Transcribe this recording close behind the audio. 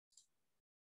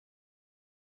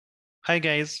Hi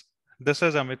guys, this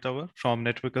is Amit from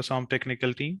Network Assam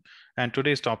technical team, and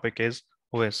today's topic is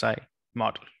OSI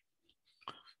model.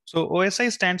 So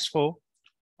OSI stands for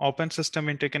Open System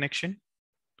Interconnection,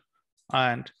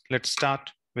 and let's start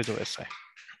with OSI.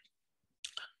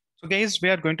 So guys,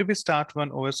 we are going to be start one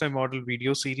OSI model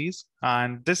video series,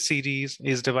 and this series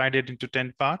is divided into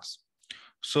 10 parts.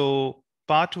 So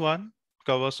part one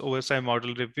covers OSI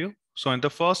model review. So in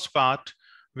the first part,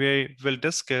 we will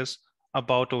discuss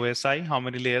about OSI, how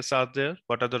many layers are there,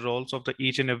 what are the roles of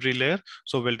each and every layer.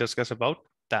 So we'll discuss about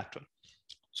that one.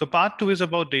 So part two is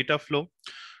about data flow.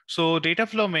 So data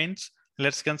flow means,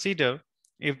 let's consider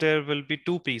if there will be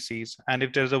two PCs, and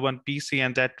if there's a one PC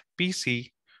and that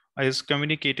PC is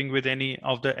communicating with any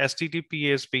of the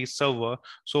HTTPS based server.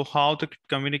 So how the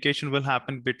communication will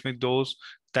happen between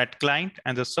that client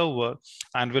and the server,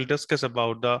 and we'll discuss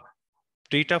about the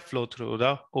data flow through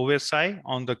the OSI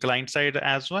on the client side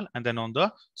as well, and then on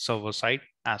the server side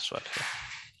as well.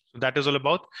 So that is all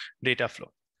about data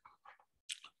flow.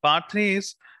 Part three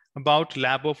is about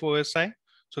lab of OSI.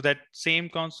 So that same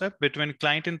concept between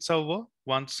client and server,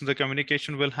 once the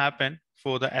communication will happen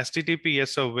for the HTTPS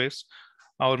service,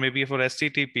 or maybe for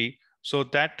HTTP. So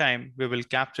that time we will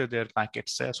capture their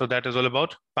packets there. So that is all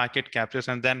about packet captures.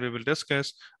 And then we will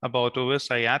discuss about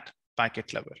OSI at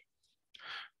packet level.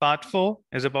 Part four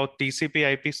is about TCP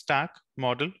IP stack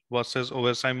model versus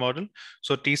OSI model.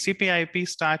 So TCP IP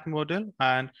stack model,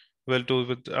 and we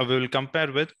will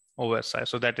compare with OSI.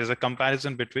 So that is a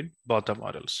comparison between both the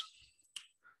models.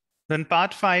 Then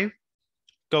part five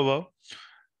cover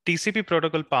TCP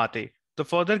protocol part A. The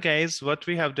further guys, what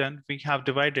we have done, we have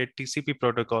divided TCP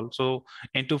protocol so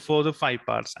into 4 to 5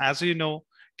 parts. As you know,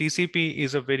 TCP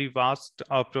is a very vast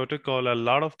protocol. A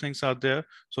lot of things are there.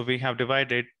 So we have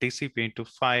divided TCP into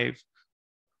 5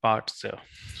 parts there.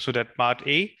 So that part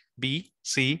A, B,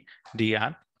 C, D,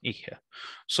 and E here.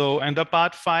 So in the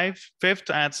part 5, 5th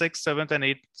and 6th, 7th and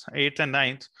 8th and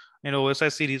 9th in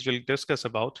OSI series, we'll discuss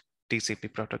about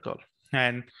TCP protocol.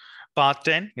 And part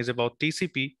 10 is about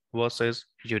TCP versus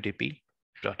UDP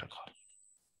protocol.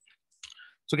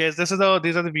 So guys, these are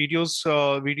the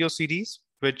video series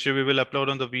which we will upload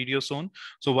on the video soon.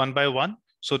 So one by one.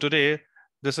 So today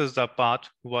this is the part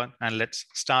one, and let's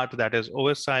start. That is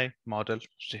OSI model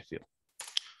review.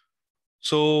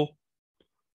 So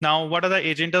now, what are the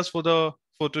agendas for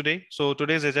today? So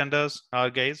today's agendas are,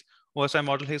 guys, OSI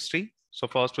model history. So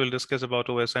first we'll discuss about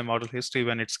OSI model history,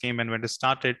 when it came and when it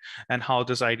started and how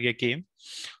this idea came.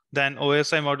 Then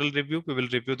OSI model review, we will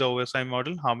review the OSI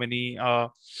model, how many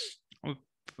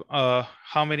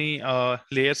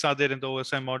layers are there in the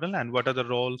OSI model, and what are the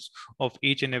roles of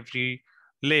each and every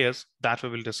layers, that we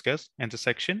will discuss in the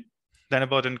section. Then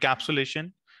about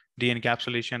encapsulation,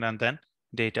 de-encapsulation, and then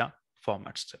data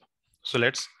formats. So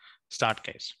let's start,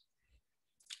 guys.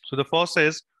 So the first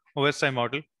is OSI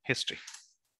model history.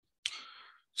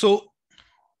 So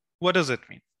what does it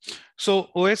mean? So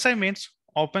OSI means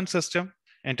open system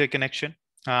interconnection,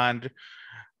 and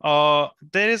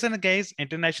there is a guys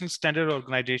international standard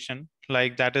organization,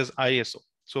 like that is ISO.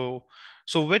 So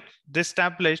which they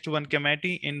established one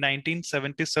committee in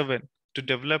 1977 to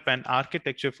develop an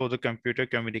architecture for the computer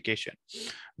communication.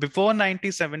 Before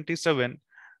 1977,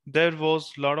 there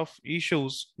was a lot of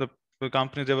issues. The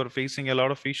companies, they were facing a lot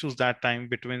of issues that time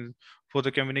for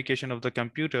the communication of the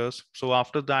computers. So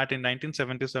after that, in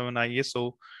 1977,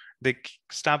 ISO, they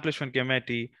established one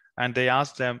committee and they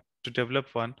asked them to develop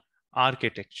one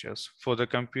architectures for the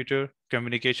computer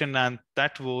communication, and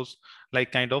that was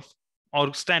like kind of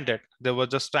or standard. They were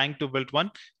just trying to build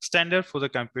one standard for the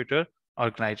computer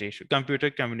organization, computer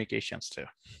communications there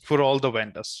for all the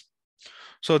vendors.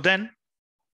 So then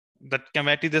that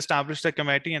committee, they established a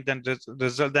committee, and then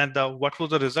what was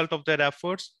the result of their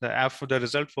efforts? The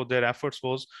result for their efforts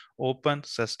was open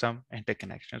system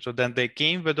interconnection. So then they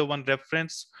came with the one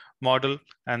reference model,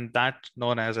 and that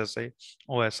known as a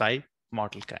OSI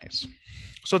model, guys.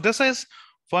 So this is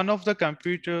one of the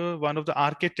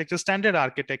architecture, standard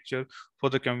architecture for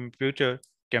the computer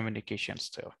communications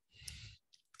there.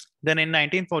 Then in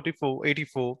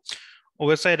 1984,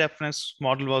 OSI reference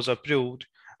model was approved,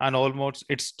 and almost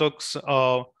it took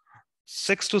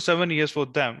 6 to 7 years for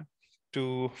them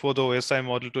for the OSI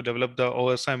model to develop the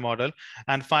OSI model.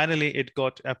 And finally, it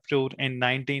got approved in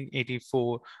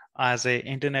 1984 as an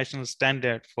international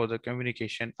standard for the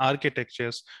communication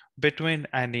architectures between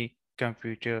any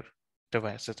computer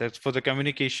devices. That's for the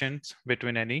communications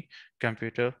between any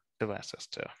computer devices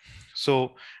there.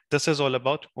 So this is all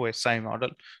about OSI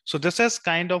model. So this is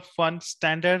kind of one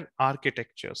standard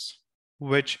architectures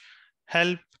which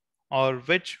help or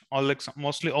which, or like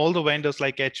mostly all the vendors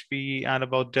like HP and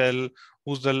about Dell,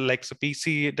 who's the like the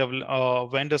PC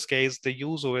vendors case, they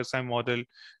use OSI model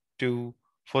to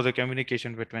for the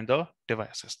communication between the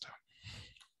devices.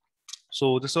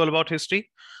 So this is all about history.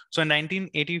 So in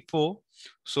 1984,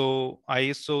 so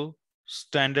ISO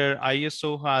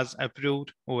has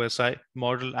approved OSI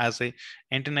model as a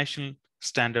international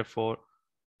standard for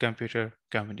computer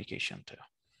communication there.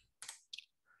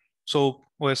 So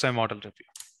OSI model review.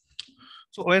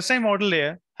 So OSI model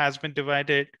layer has been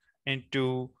divided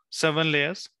into 7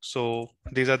 layers. So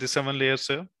these are the 7 layers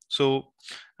here. So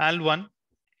L1,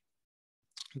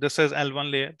 this is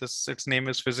L1 layer. Its name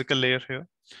is physical layer here.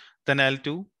 Then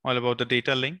L2, all about the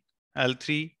data link.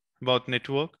 L3, about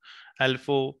network.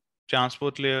 L4,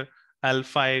 transport layer.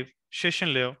 L5,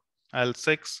 session layer.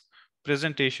 L6,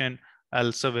 presentation.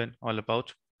 L7, all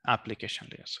about application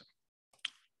layers.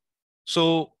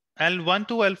 So L1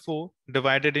 to L4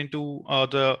 divided into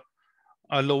the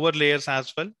lower layers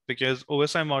as well, because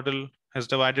OSI model is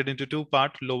divided into 2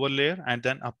 parts, lower layer and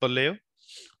then upper layer.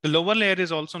 The lower layer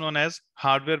is also known as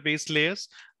hardware-based layers,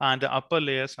 and the upper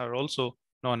layers are also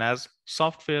known as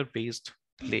software-based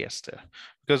layers there.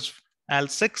 Because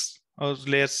L6 or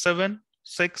layer 7,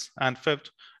 6, and 5th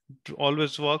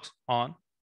always works on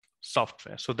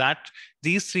software. So that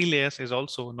these 3 layers is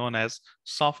also known as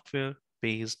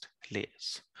software-based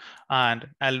layers. And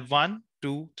L1,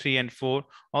 2, 3, and 4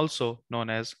 also known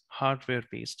as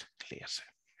hardware-based layers.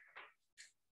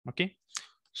 Okay,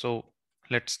 so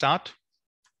let's start.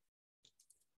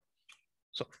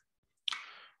 So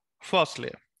first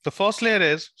layer. The first layer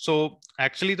is, so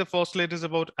actually the first layer is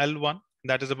about L1,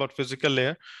 that is about physical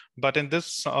layer. But in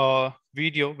this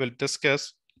video, we'll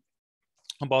discuss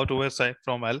about OSI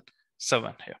from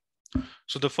L7 here.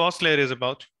 So the first layer is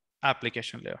about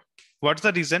application layer. What's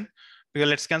the reason? Because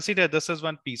let's consider this is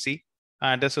one PC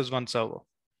and this is one server.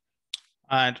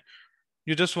 And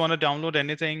you just want to download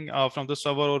anything from the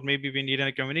server, or maybe we need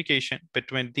a communication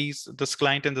between this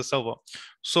client and the server.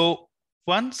 So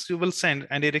once you will send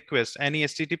any request, any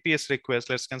HTTPS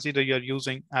request, let's consider you're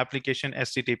using application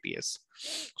HTTPS.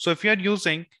 So if you're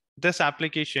using this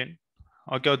application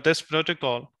or this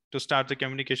protocol to start the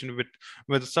communication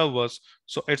with the servers,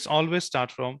 so it's always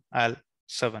start from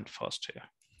L7 first here.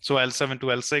 So L7 to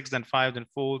L6, then 5, then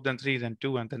 4, then 3, then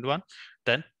 2, and then 1,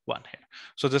 then 1 here.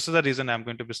 So this is the reason I'm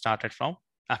going to be started from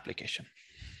application.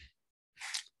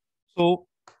 So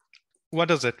what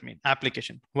does it mean?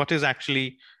 Application. What is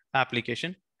actually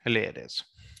application layer is?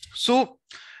 So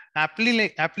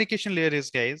application layer is,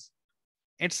 guys,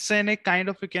 it's in a kind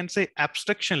of, you can say,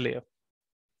 abstraction layer.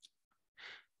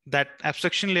 That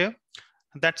abstraction layer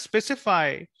that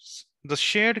specifies the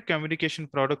shared communication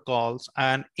protocols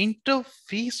and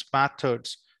interface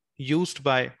methods used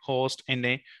by host in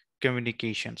a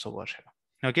communications over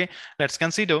here. Okay, let's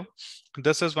consider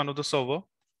this is one of the server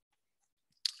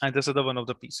and this is the one of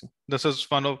the PC. This is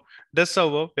one of this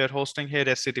server we're hosting here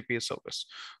HTTP service.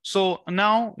 So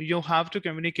now you have to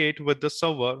communicate with the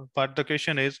server, but the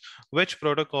question is which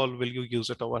protocol will you use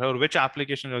it over, or which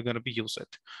application you're going to be use it.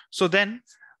 So then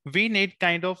we need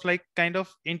kind of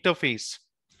interface,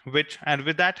 which, and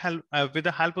with that help, with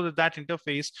the help of that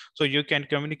interface, so you can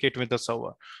communicate with the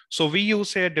server. So we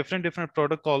use here different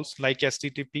protocols like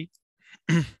HTTP,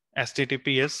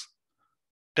 HTTPS,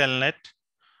 Telnet,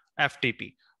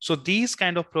 FTP. So these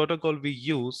kind of protocol we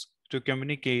use to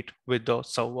communicate with the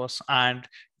servers, and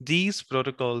these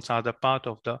protocols are the part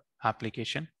of the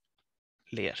application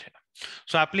layer here.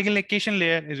 So application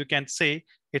layer, as you can say,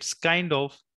 it's kind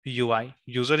of UI,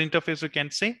 user interface, you can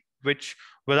say, which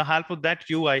with the help of that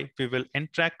UI, we will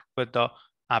interact with the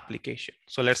application.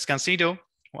 So let's consider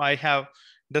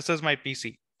this is my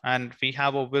PC, and we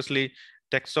have obviously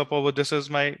desktop over. This is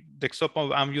my desktop.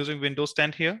 I'm using Windows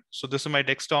 10 here. So this is my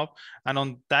desktop. And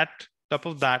on that top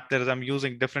of that, I'm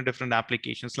using different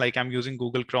applications. Like I'm using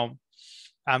Google Chrome.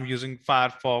 I'm using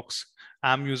Firefox.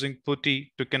 I'm using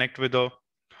PuTTY to connect with the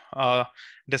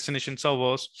destination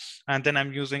servers, and then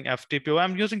I'm using FTP.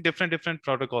 I'm using different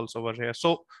protocols over here.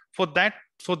 So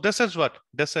this is what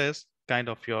this is kind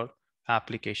of your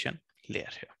application layer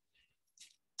here.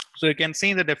 So you can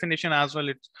see the definition as well.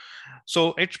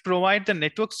 It provides the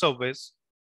network service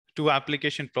to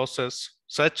application process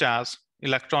such as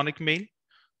electronic mail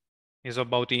is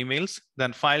about emails,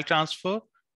 then file transfer.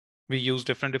 We use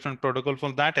different protocol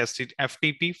for that.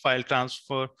 FTP, file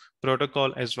transfer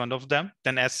protocol, is one of them.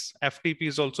 Then FTP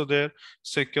is also there,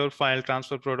 secure file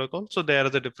transfer protocol. So there are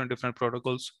the different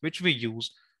protocols which we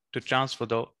use to transfer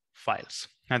the files.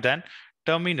 And then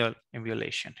terminal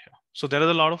emulation here. So there are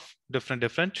a lot of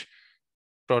different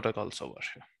protocols over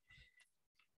here.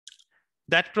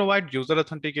 That provide user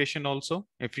authentication also.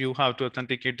 If you have to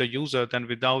authenticate the user, then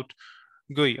without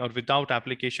GUI or without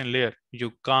application layer,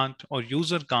 you can't or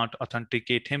user can't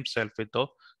authenticate himself with the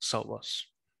servers.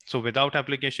 So without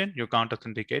application, you can't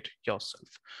authenticate yourself.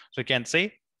 So you can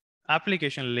say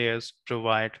application layers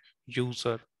provide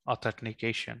user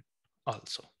authentication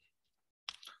also.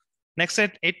 Next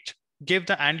set, it give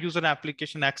the end user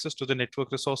application access to the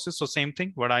network resources. So same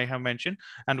thing, what I have mentioned.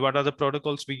 And what are the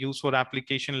protocols we use for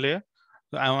application layer?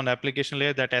 On application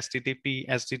layer, that HTTP,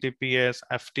 HTTPS,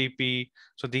 FTP.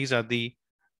 So these are the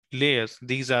layers.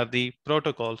 These are the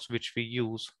protocols which we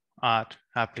use at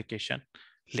application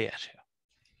layer here.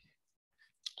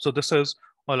 So this is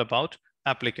all about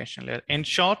application layer. In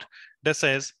short, this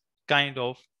is kind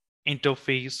of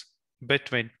interface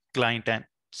between client and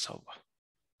server.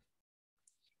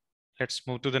 Let's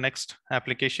move to the next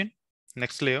application,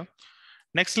 next layer.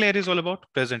 Next layer is all about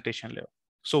presentation layer.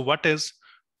 So what is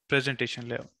presentation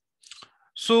layer?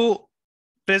 So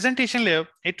presentation layer,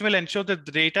 it will ensure that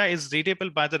the data is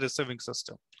readable by the receiving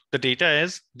system. The data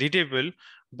is readable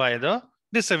by the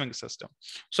receiving system.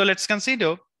 So let's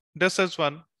consider this is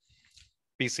one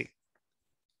PC.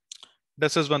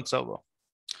 This is one server,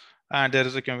 and there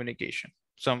is a communication.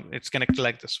 So it's connected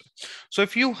like this way. So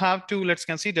if you have to, let's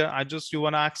consider, you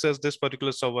want to access this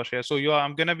particular server here. So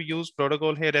I'm going to use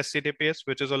protocol here, HTTPS,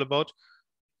 which is all about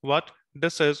what?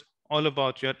 This is all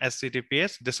about your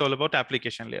HTTPS. This is all about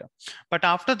application layer. But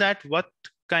after that, what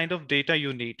kind of data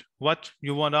you need? What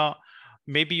you want to,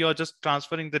 maybe you're just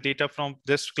transferring the data from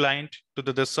this client to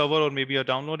this server, or maybe you're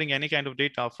downloading any kind of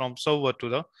data from server to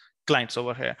the client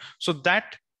server here. So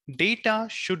that data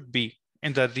should be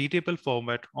in the readable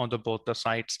format on both the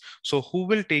sides. So who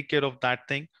will take care of that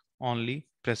thing? Only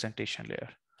presentation layer.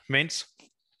 Means,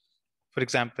 for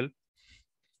example,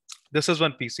 this is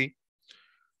one PC,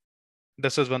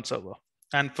 this is one server.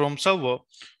 And from server,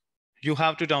 you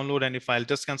have to download any file.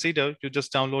 Just consider you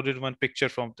just downloaded one picture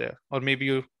from there, or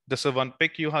maybe this is one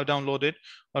pic you have downloaded,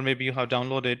 or maybe you have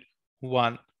downloaded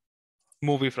one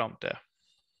movie from there.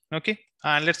 Okay,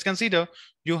 and let's consider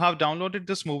you have downloaded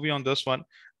this movie on this one,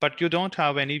 but you don't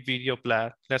have any video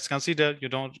player. Let's consider you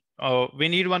don't, we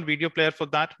need one video player for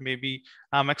that. Maybe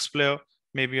Amex player,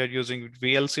 maybe you're using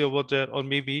VLC over there, or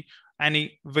maybe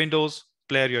any Windows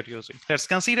player you're using. Let's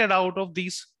consider out of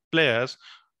these players,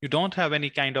 you don't have any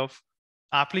kind of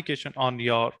application on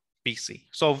your PC.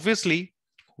 So obviously,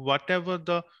 whatever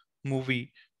the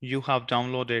movie you have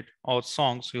downloaded or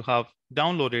songs you have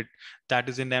downloaded, that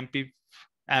is in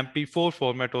MP4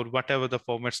 format or whatever the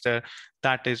formats there,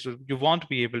 that is, you won't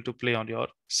be able to play on your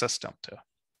system there.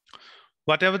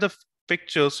 Whatever the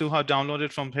pictures you have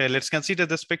downloaded from here, let's consider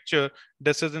this picture,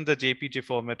 this is in the JPG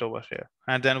format over here.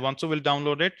 And then once you will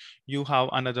download it, you have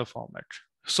another format.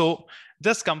 So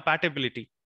this compatibility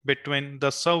between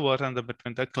the server and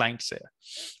between the clients here.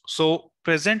 So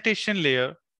presentation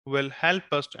layer will help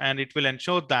us, and it will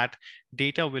ensure that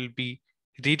data will be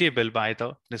readable by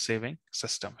the receiving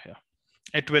system here.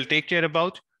 It will take care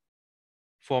about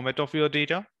format of your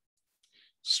data,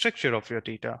 structure of your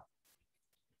data,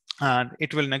 and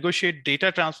it will negotiate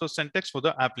data transfer syntax for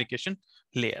the application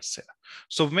layers here.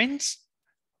 So means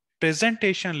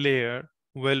presentation layer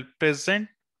will present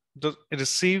the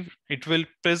received, it will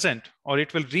present or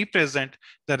it will represent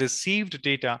the received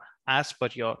data as per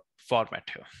your format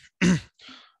here.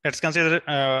 Let's consider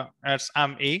as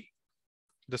I'm A.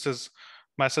 This is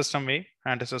my system A,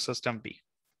 and this is system B.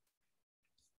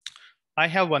 I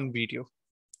have one video,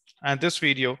 and this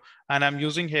video, and I'm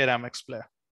using here Amex player.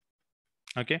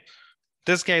 Okay,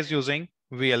 this guy is using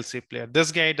VLC player.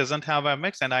 This guy doesn't have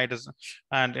Amex,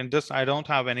 and in this I don't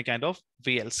have any kind of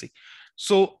VLC.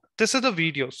 So this is the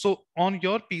video. So on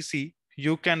your PC,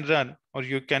 you can run or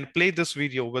you can play this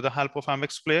video with the help of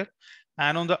Amex player,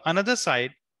 and on the another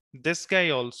side, this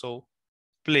guy also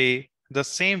play the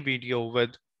same video with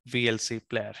VLC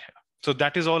player here. So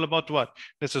that is all about what?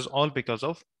 This is all because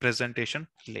of presentation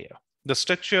layer. The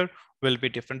structure will be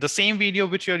different. The same video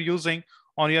which you're using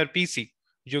on your PC,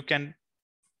 you can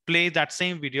play that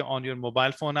same video on your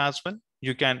mobile phone as well.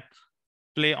 You can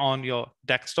play on your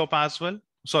desktop as well.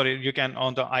 Sorry, you can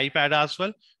on the iPad as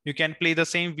well. You can play the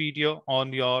same video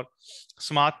on your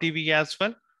smart TV as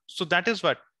well. So that is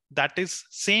what? That is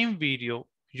same video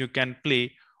you can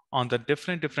play on the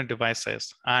different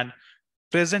devices, and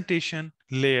presentation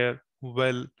layer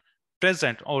will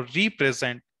present or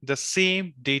represent the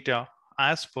same data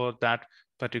as per that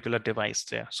particular device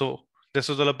there. So this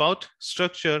is all about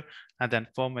structure and then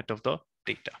format of the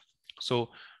data. So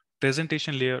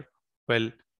presentation layer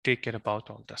will take care about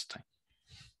all this thing.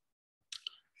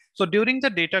 So during the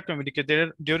data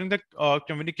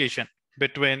communication,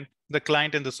 between the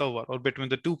client and the server or between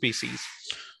the two PCs.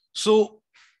 So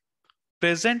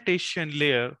presentation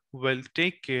layer will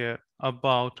take care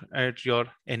about your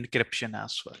encryption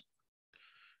as well.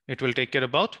 It will take care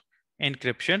about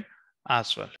encryption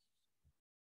as well.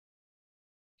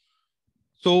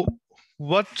 So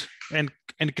what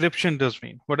encryption does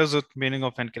mean? What is the meaning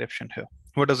of encryption here?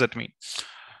 What does it mean?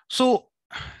 So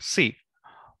see,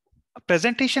 a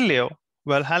presentation layer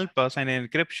will help us in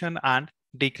encryption and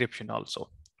decryption also.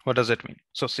 What does it mean?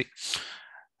 So see,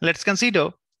 let's consider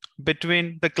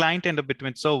between the client and the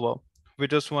between server, we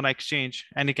just want to exchange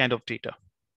any kind of data.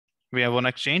 We want to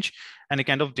exchange any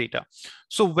kind of data.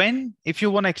 So if you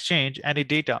want to exchange any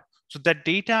data, so that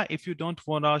data, if you don't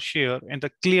want to share in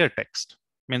the clear text,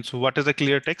 means what is the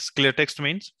clear text? Clear text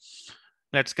means,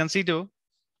 let's consider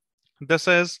this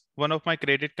is one of my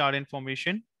credit card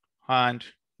information, and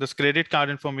this credit card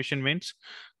information means,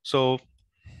 so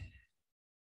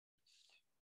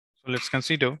let's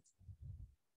consider.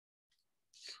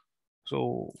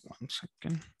 So 1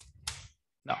 second.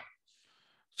 Now,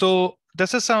 so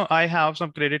this is I have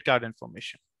some credit card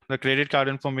information. The credit card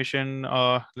information,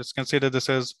 let's consider this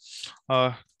is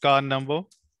card number.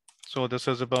 So this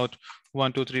is about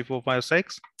 1, 2, 3, 4, 5,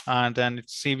 6, and then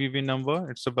its CVV number.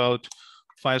 It's about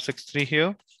 563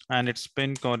 here, and its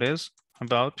PIN code is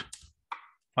about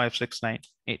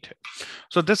 5698.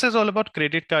 So this is all about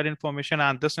credit card information,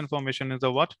 and this information is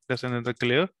the what? This is in the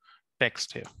clear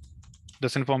text here.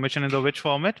 This information in the which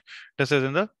format? This is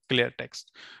in the clear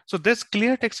text. So this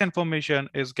clear text information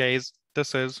is, guys,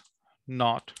 this is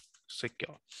not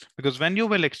secure, because when you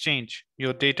will exchange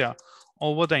your data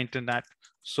over the internet,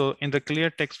 so in the clear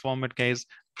text format, guys,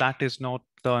 that is not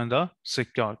in the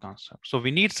secure concept. So we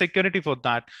need security for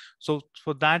that. So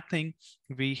for that thing,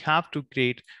 we have to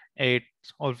create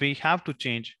we have to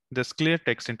change this clear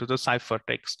text into the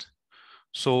ciphertext.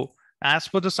 So as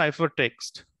per the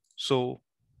ciphertext, so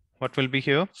what will be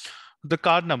here? The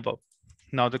card number.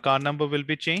 Now the card number will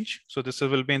be changed. So this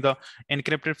will be in the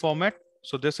encrypted format.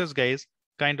 So this is, guys,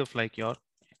 kind of like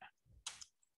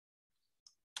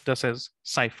this is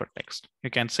ciphertext. You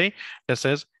can say this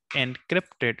is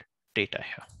encrypted data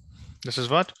here. This is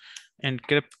what?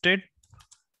 Encrypted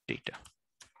data.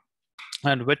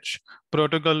 And which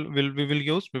protocol we will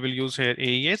use? We will use here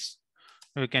AES.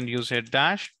 We can use here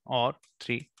dash or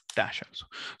 3 dash also.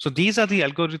 So these are the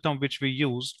algorithm which we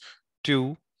use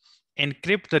to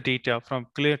encrypt the data from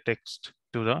clear text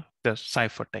to the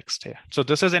ciphertext here. So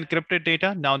this is encrypted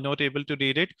data, now not able to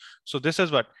read it. So this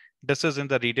is what? This is in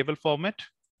the readable format.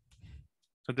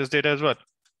 So this data is what?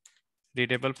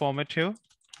 Readable format here,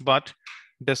 but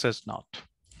this is not.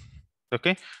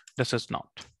 Okay, this is not.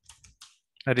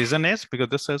 The reason is because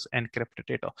this is encrypted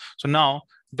data. So now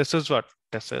this is what?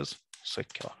 This is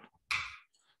secure.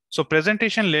 So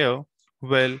presentation layer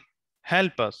will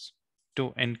help us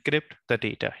to encrypt the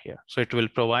data here. So it will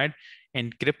provide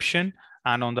encryption,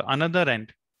 and on the another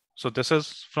end, so this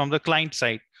is from the client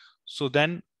side. So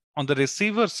then on the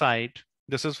receiver side,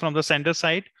 this is from the sender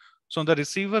side. So on the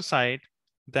receiver side,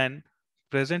 then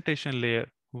presentation layer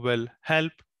will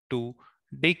help to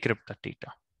decrypt the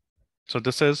data. So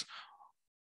this is,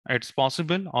 it's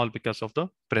possible all because of the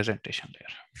presentation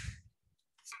layer.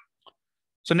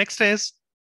 So next is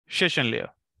session layer.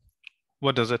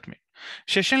 What does it mean?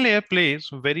 Session layer plays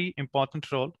a very important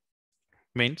role.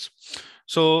 Means,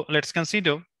 so let's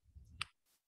consider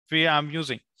I'm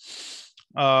using,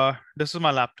 this is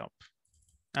my laptop,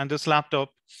 and this laptop,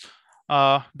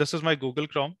 this is my Google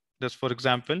Chrome. This, for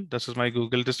example, this is my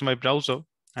Google, this is my browser,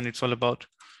 and it's all about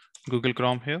Google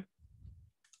Chrome here.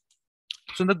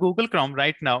 So in the Google Chrome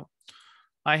right now,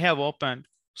 I have opened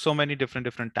so many different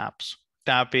tabs.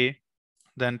 Tab A,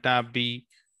 then tab B,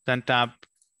 then tab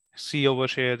C over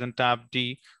here, then tab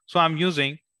D. So I'm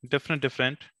using different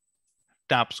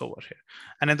tabs over here.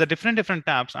 And in the different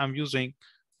tabs, I'm using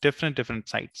different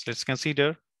sites. Let's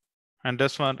consider, and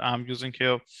this one I'm using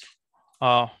here,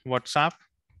 WhatsApp.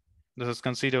 This is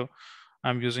consider,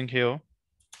 I'm using here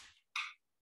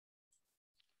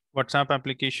WhatsApp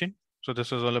application. So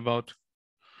this is all about,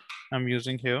 I'm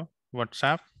using here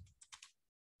WhatsApp.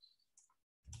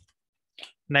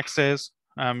 Next is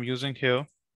I'm using here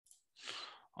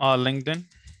LinkedIn.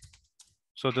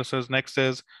 So this is, next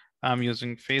is I'm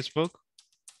using Facebook.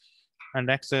 And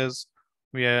next is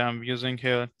I'm using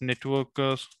here Network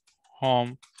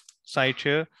Home site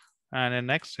here. And then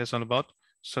next is all about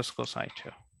Cisco site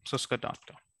here,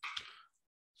 Cisco.com.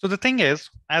 So the thing is,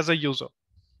 as a user,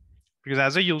 because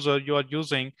as a user, you are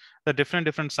using the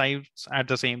different sites at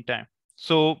the same time.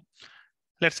 So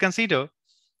let's consider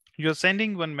you're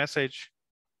sending one message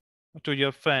to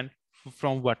your friend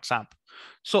from WhatsApp.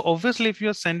 So obviously, if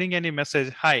you're sending any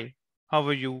message, hi, how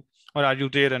are you? Or are you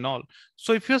there and all?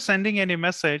 So if you're sending any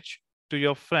message to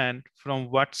your friend from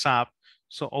WhatsApp,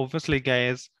 so obviously,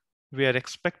 guys, we are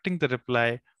expecting the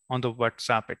reply on the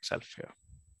WhatsApp itself here.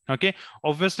 Okay,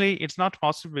 obviously, it's not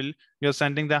possible you're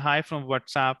sending the hi from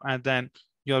WhatsApp and then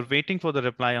you're waiting for the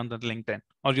reply on the LinkedIn,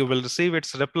 or you will receive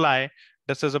its reply.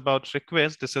 This is about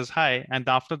request, this is hi, and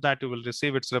after that, you will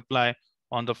receive its reply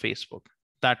on the Facebook.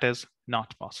 That is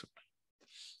not possible.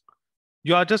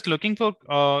 You are just looking for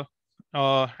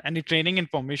any training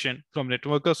information from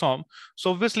Network Assam.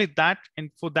 So obviously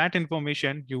for that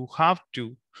information, you have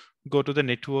to go to the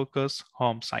Networkers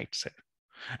home site here.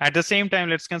 At the same time,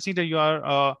 let's consider you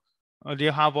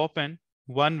have opened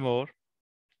one more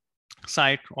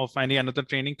site of any another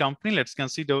training company. Let's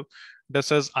consider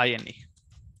this as INE.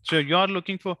 So you are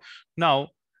looking for now.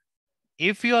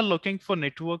 If you are looking for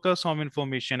Networkers home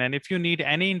information, and if you need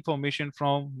any information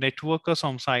from Networkers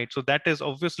home site, so that is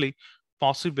obviously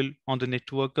possible on the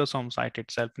Networkers home site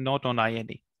itself, not on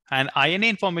INE. And INE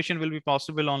information will be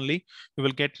possible only you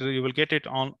will get it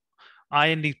on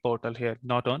INE portal here,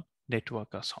 not on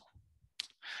Networkers home.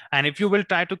 And if you will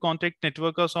try to contact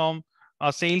Networkers home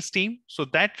sales team, so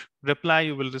that reply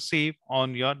you will receive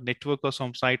on your Networkers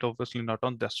home site, obviously not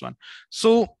on this one.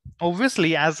 So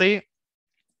obviously, as a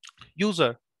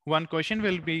user, one question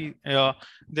will be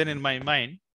then in my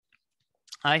mind.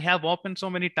 I have opened so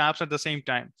many tabs at the same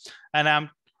time, and I'm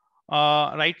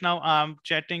right now I'm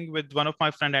chatting with one of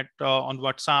my friend at on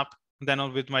WhatsApp,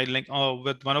 then with my link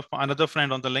with one of another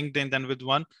friend on the LinkedIn, then with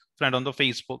one friend on the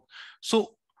Facebook.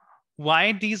 So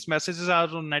why these messages are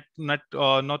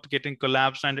not getting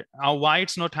collapsed, and why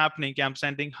it's not happening? I'm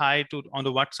sending hi to on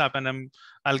the WhatsApp and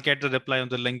I'll get the reply on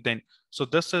the LinkedIn. So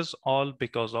this is all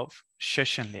because of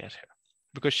session layer here,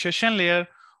 because session layer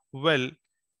will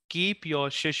keep your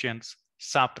sessions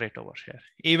separate over here,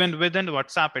 even within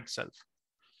WhatsApp itself.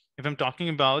 If I'm talking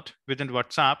about within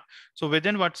WhatsApp, so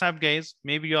within WhatsApp, guys,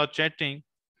 maybe you're chatting,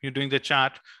 you're doing the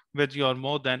chat with your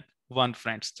more than one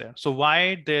friends there. So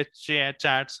why their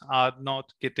chats are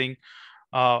not getting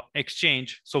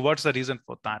exchange? So what's the reason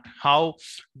for that? How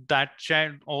that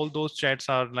chat, all those chats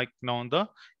are like in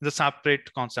the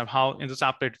separate concept, how in the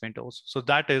separate windows. So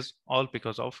that is all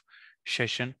because of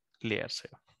session layers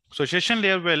here. So session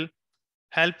layer will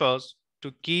help us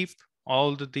to keep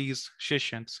all these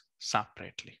sessions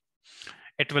separately.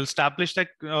 It will establish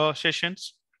the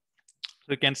sessions.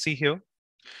 You can see here,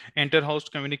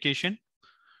 inter-host communication.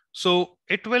 So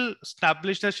it will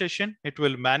establish the session, it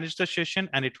will manage the session,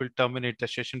 and it will terminate the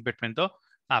session between the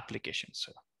applications.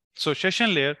 So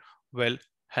session layer will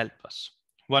help us.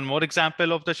 One more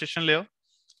example of the session layer.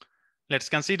 Let's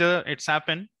consider it's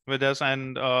happened with us,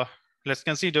 and let's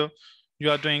consider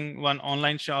you are doing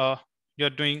you're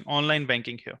doing online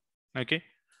banking here. Okay,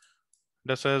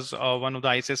 this is one of the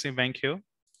ICICI bank here.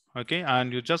 Okay,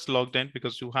 and you just logged in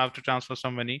because you have to transfer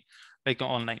some money like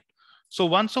online. So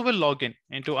once you will log in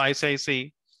into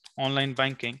ICICI online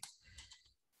banking,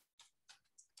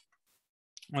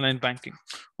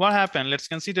 what happened? Let's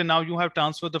consider now you have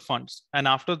transferred the funds, and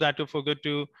after that you forget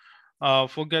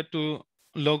to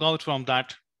log out from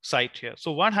that site here.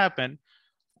 So what happened?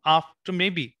 After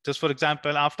maybe just for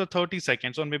example, after 30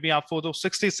 seconds or maybe after those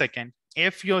 60 seconds,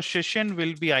 if your session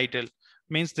will be idle,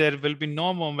 means there will be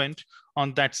no movement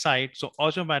on that site. So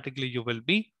automatically you will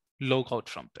be log out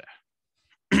from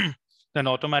there. Then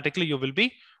automatically you will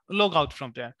be log out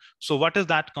from there. So what is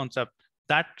that concept?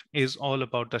 That is all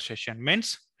about the session,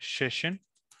 means session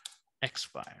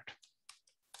expired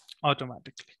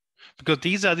automatically, because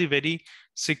these are the very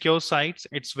secure sites.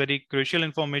 It's very crucial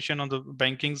information on the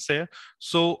bankings there.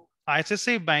 So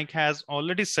ICICI Bank has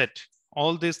already set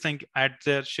all these things at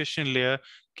their session layer.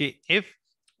 Okay, if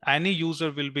any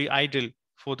user will be idle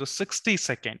for the 60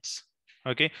 seconds,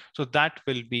 okay, so that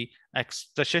will be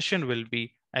the session will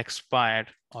be expired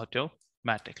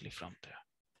automatically from there.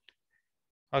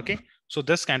 Okay, so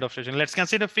this kind of session. Let's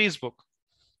consider Facebook.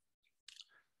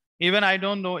 Even I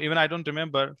don't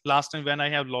remember last time when I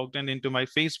have logged in into my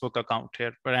Facebook account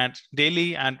here, but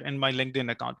daily and in my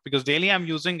LinkedIn account, because daily I'm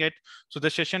using it. So the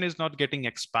session is not getting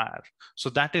expired. So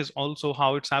that is also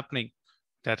how it's happening.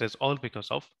 That is all because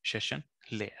of session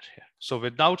layer here. So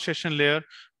without session layer,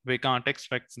 we can't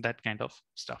expect that kind of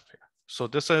stuff here. So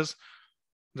this is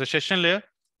the session layer,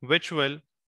 which will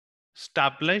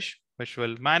establish, which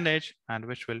will manage, and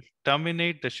which will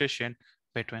terminate the session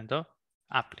between the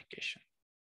application.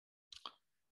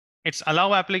 It's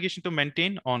allow application to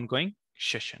maintain ongoing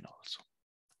session also.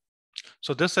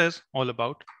 So this is all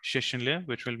about session layer,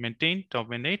 which will maintain,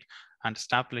 terminate, and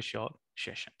establish your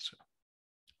sessions.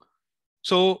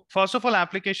 So first of all,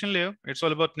 application layer, it's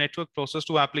all about network process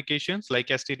to applications like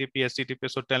HTTP,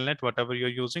 HTTPS or Telnet, whatever you're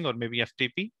using, or maybe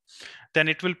FTP. Then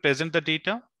it will present the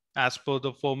data as per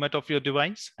the format of your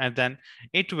device, and then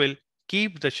it will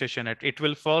keep the session. It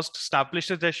will first establish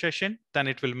the session, then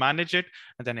it will manage it,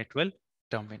 and then it will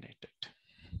terminate it.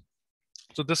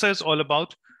 So this is all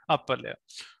about upper layer.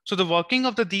 So the working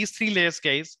of these three layers,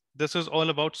 guys, this is all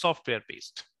about software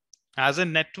based. As a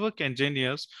network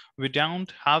engineers, we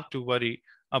don't have to worry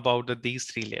about these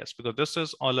three layers because this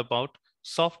is all about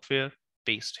software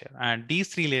based here. And these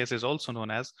three layers is also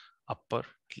known as upper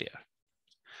layer.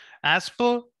 As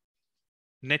per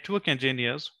network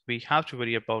engineers, we have to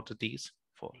worry about these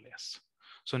four layers.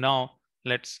 So now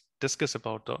let's discuss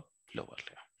about the lower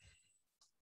layer.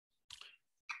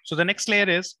 So the next layer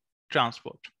is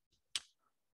transport.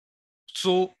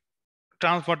 So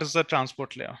what is the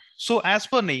transport layer? So as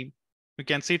per name, you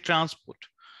can see transport.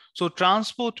 So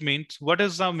transport means, what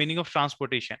is the meaning of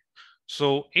transportation?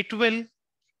 So it will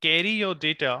carry your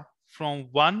data from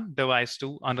one device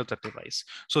to another device.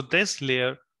 So this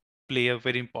layer play a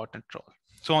very important role.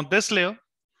 So on this layer,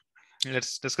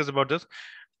 let's discuss about this.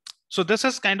 So this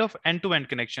is kind of end-to-end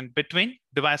connection between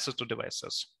devices to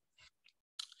devices.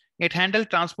 It handles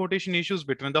transportation issues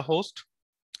between the host.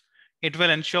 It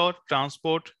will ensure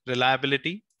transport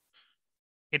reliability.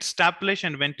 It establish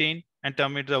and maintain and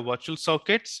terminate the virtual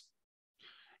circuits.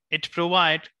 It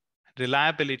provides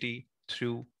reliability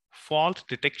through fault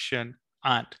detection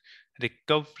and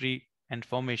recovery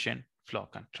information flow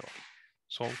control.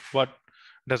 So what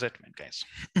does it mean, guys?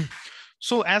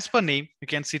 So as per name, you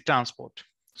can see transport.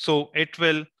 So it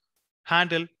will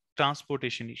handle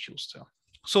transportation issues.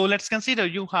 So let's consider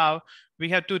we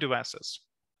have two devices,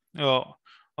 or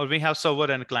we have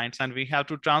server and clients, and we have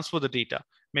to transfer the data,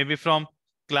 maybe from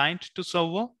client to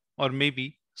server, or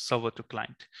maybe server to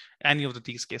client, any of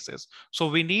these cases. So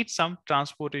we need some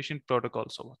transportation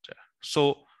protocols over there.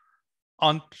 So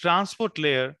on transport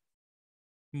layer,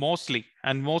 mostly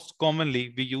and most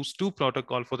commonly, we use two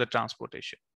protocols for the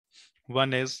transportation.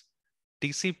 One is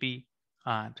TCP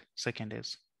and second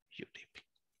is UDP.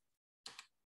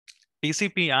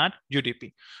 TCP and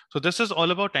UDP. So this is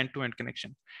all about end-to-end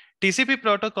connection. TCP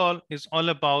protocol is all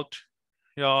about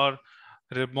your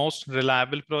most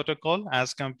reliable protocol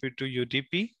as compared to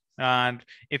UDP. And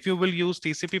if you will use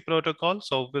TCP protocol,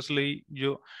 so obviously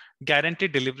you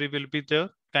guaranteed delivery will be there,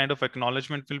 kind of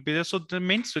acknowledgement will be there. So that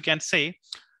means we can say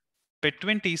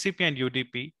between TCP and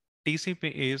UDP,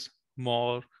 TCP is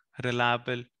more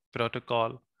reliable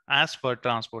protocol as per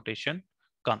transportation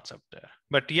concept there.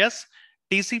 But yes,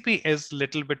 TCP is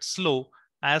little bit slow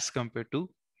as compared to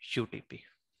UDP.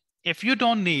 If you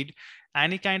don't need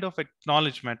any kind of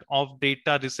acknowledgement of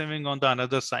data receiving on the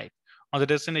another side, on the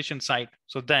destination side,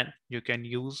 so then you can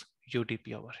use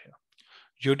UDP over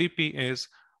here. UDP is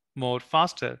more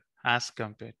faster as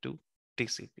compared to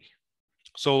TCP.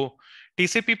 So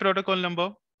TCP protocol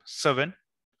number 7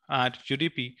 and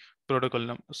UDP protocol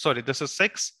number, sorry, this is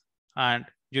 6 and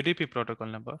UDP protocol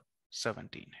number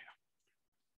 17 here.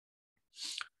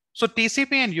 So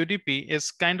TCP and UDP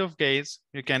is kind of, guys,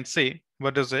 you can say,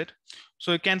 what is it?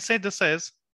 So you can say this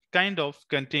as kind of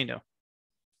container,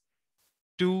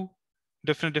 two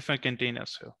different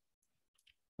containers here.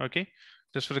 Okay,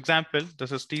 just for example,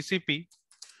 this is TCP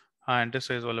and this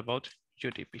is all about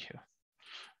UDP here,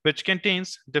 which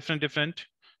contains different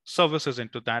services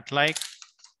into that, like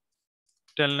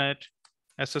Telnet,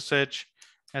 SSH,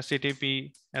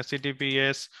 HTTP,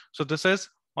 HTTPS. So this is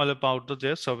all about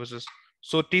their services.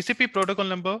 So TCP protocol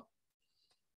number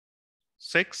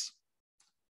 6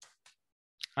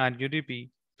 and UDP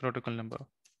protocol number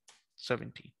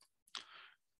 17.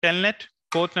 Telnet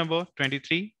port number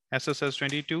 23, SSH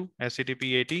 22,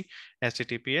 HTTP 80,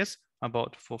 HTTPS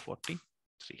about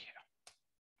 443 here.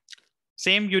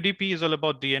 Same UDP is all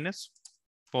about DNS,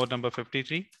 port number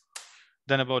 53.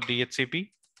 Then about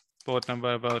DHCP, port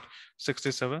number about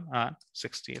 67 and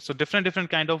 68. So different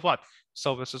kind of what?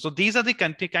 Services. So these are the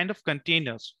kind of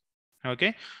containers.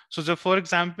 Okay. So for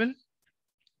example,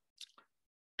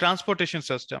 transportation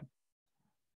system.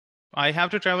 I have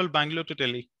to travel Bangalore to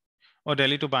Delhi or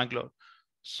Delhi to Bangalore.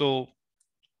 So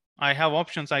I have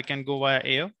options. I can go via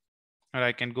air or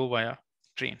I can go via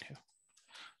train here.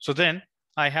 So then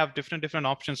I have different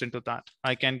options into that.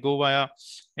 I can go via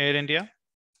Air India.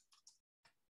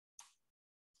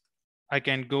 I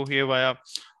can go here via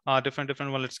different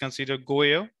one. Let's consider Go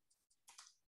Air.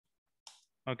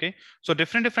 Okay, so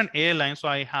different airlines. So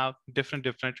I have different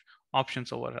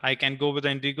options over. I can go with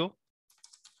Indigo.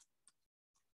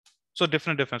 So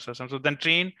different systems. So then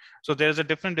train, so there's a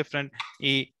different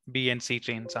A, B, and C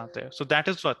trains out there. So that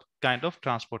is what kind of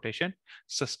transportation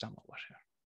system over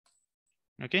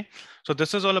here. Okay. So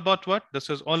this is all about what? This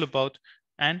is all about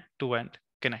end-to-end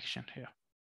connection here.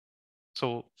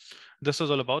 So this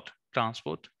is all about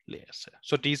transport layers.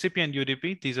 So TCP and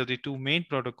UDP, these are the two main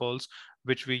protocols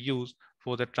which we use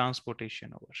for the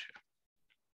transportation over here.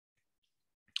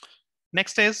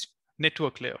 Next is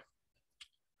network layer.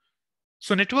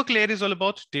 So network layer is all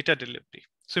about data delivery.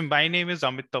 So my name is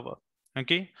Amit Tawar,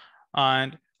 okay?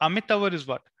 And Amit Tawar is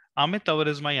what? Amit Tawar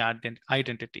is my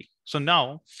identity. So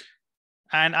now,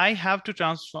 and I have to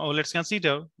transfer, let's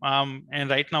consider, and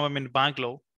right now I'm in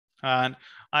Bangalore, and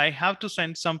I have to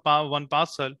send one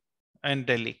parcel in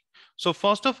Delhi. So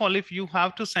first of all, if you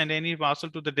have to send any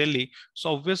parcel to the Delhi,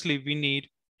 so obviously we need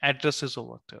addresses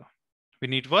over there. We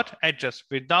need what? Address.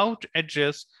 Without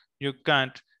address, you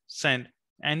can't send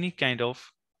any kind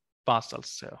of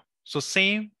parcels here. So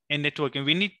same in networking,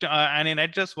 we need, and in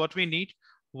address, what we need?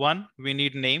 One, we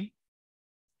need name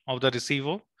of the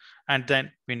receiver, and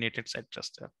then we need its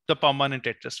address there, the permanent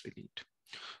address we need.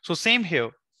 So same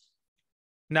here.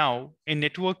 Now in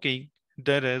networking,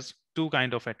 there is two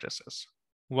kind of addresses.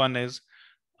 One is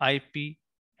IP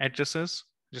addresses,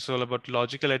 which is all about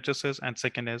logical addresses, and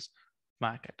second is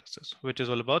MAC addresses, which is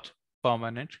all about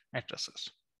permanent addresses.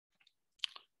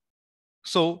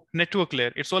 So network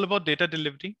layer, it's all about data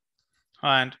delivery,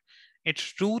 and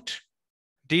it's route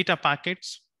data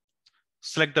packets,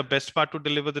 select the best part to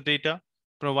deliver the data,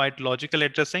 provide logical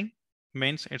addressing,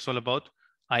 means it's all about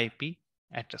IP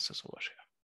addresses over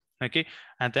here. Okay,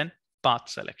 and then path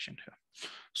selection here.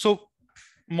 So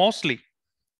mostly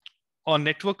on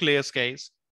network layers,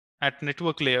 guys, at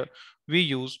network layer, we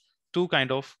use two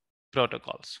kind of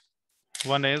protocols.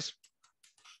 One is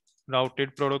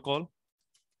routed protocol,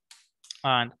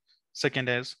 and second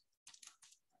is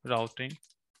routing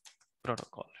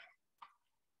protocol.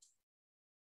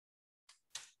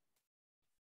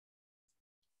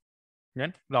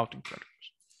 Then routing protocols.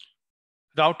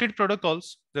 Routed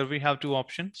protocols, there we have two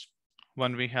options.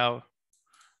 One, we have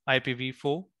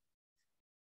IPv4.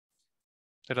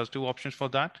 There are two options for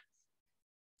that.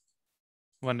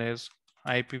 One is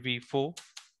IPv4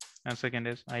 and second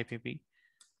is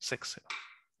IPv6.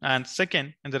 And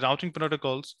second, in the routing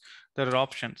protocols, there are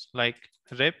options like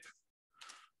RIP,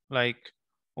 like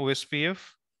OSPF,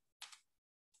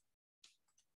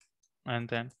 and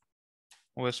then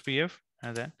OSPF,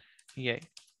 and then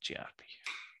EIGRP.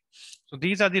 So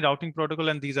these are the routing protocol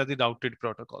and these are the routed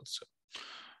protocols.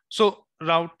 So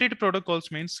routed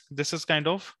protocols means this is kind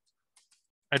of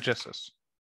addresses.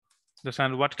 This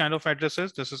and what kind of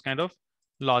addresses? This is kind of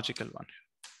logical one.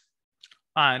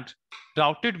 And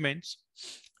routed means,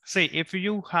 say if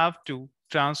you have to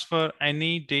transfer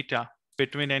any data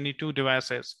between any two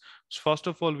devices, so first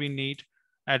of all, we need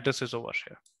addresses over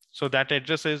here. So that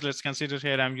address is, let's consider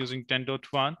here, I'm using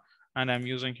 10.1 and I'm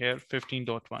using here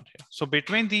 15.1 here. So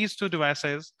between these two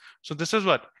devices, so this is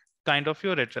what kind of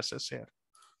your addresses here.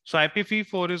 So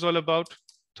IPv4 is all about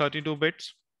 32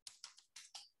 bits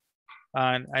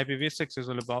and IPv6 is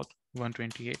all about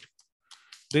 128.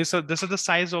 This is the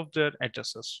size of their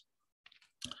addresses.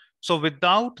 So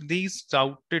without these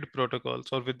routed protocols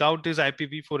or without this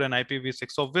IPv4 and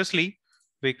IPv6, obviously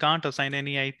we can't assign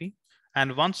any IP.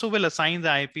 And once you will assign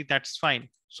the IP, that's fine.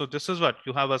 So this is what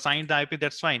you have assigned the IP,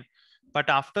 that's fine. But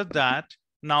after that,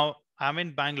 now I'm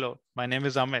in Bangalore. My name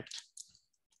is Amit.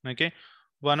 Okay.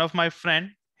 One of my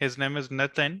friend, his name is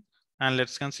Nathan, and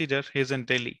let's consider he's in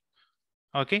Delhi.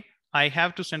 Okay. I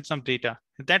have to send some data.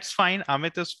 That's fine.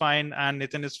 Amit is fine and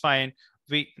Nathan is fine.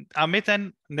 Amit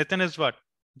and Nathan is what?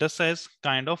 This is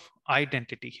kind of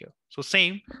identity here. So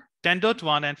same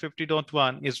 10.1 and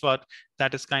 50.1 is what?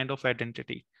 That is kind of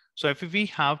identity. So if we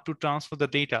have to transfer the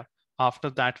data, after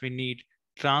that we need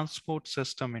transport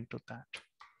system into that.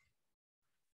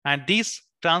 And this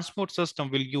transport system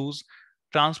will use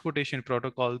transportation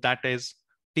protocol, that is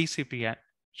TCP and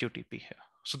UDP here.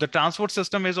 So the transport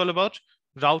system is all about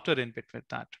router in between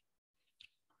that.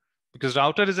 Because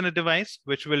router is in a device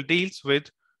which will deals with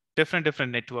different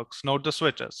networks, not the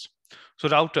switches. So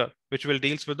router, which will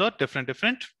deals with the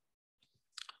different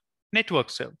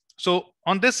networks here. So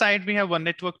on this side, we have one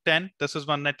network 10. This is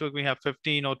one network, we have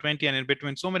 15 or 20, and in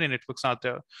between so many networks out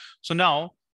there. So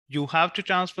now you have to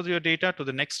transfer your data to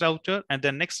the next router, and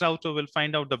the next router will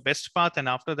find out the best path. And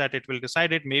after that, it will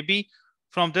decide it. Maybe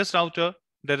from this router,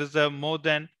 there is a more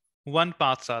than one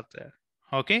paths out there.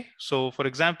 Okay. So for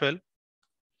example,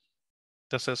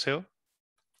 this is here.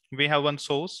 We have one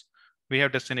source, we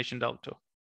have destination router,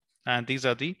 and these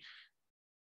are the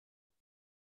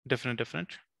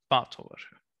different paths over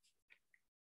here.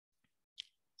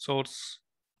 Source,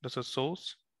 this is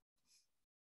source.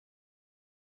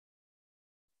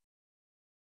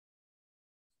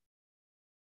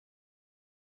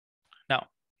 Now,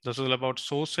 this is all about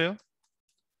source here,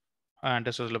 and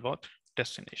this is all about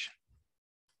destination.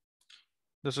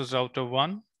 This is router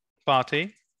 1, path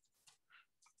A.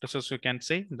 This is, you can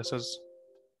say, this is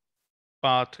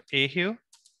path A here,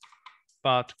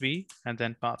 path B, and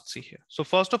then path C here. So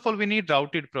first of all, we need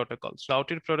routed protocols.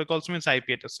 Routed protocols means IP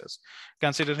addresses.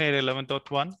 Consider here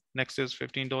 11.1, next is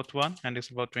 15.1, and it's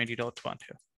about 20.1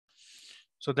 here.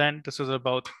 So then this is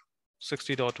about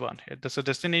 60.1 here. This is a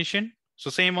destination.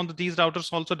 So same on these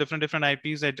routers also, different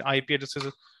IPs that IP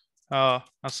addresses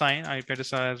assigned. IP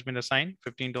address has been assigned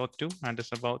 15.2, and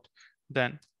it's about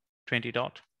then 20.2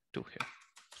 here.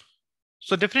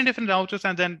 So different routers,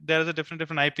 and then there is a different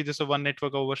IP. This is one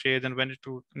network overshare, then one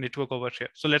network overshare.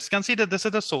 So let's consider this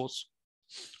is the source.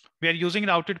 We are using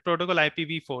routed protocol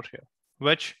IPv4 here.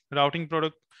 Which routed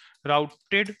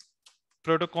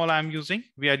protocol I'm using?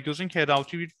 We are using here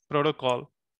routed protocol.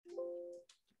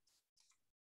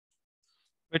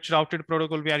 Which routed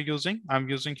protocol we are using? I'm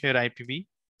using here IPv4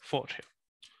 here.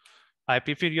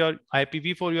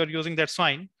 IPv4 you're using, that's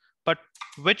fine. But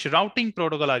which routing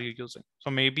protocol are you using?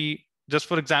 So maybe, just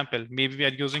for example, maybe we are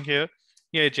using here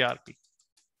EIGRP.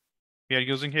 We are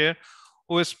using here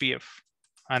OSPF,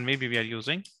 and maybe we are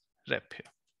using REP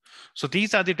here. So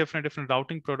these are the different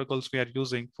routing protocols we are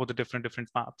using for the different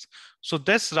paths. So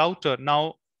this router,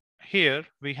 now here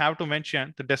we have to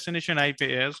mention the destination IP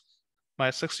is my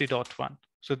 60.1.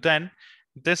 So then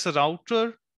this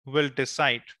router will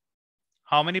decide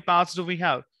how many paths do we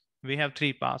have? We have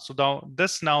 3 paths. So now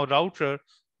this router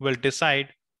will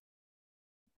decide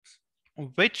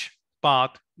which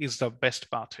path is the best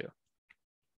path here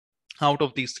out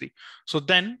of these 3. So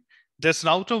then this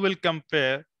router will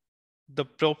compare the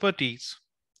properties,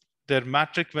 their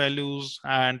metric values,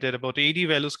 and their about AD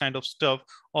values kind of stuff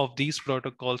of these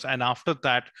protocols. And after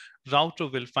that, router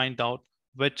will find out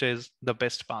which is the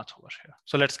best path over here.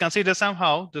 So let's consider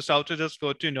somehow this router just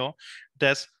got to know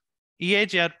this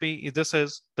EIGRP, this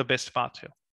is the best path here.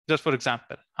 Just for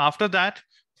example, after that,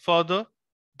 further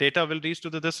data will reach to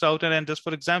this router, and just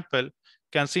for example,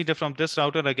 consider from this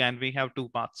router again, we have 2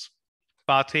 paths,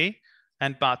 path A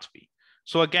and path B.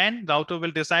 So again, router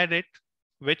will decide it,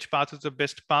 which path is the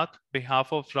best path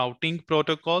behalf of routing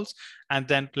protocols. And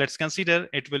then let's consider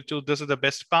it will choose this is the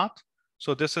best path.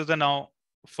 So this is the now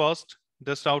first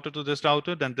this router to this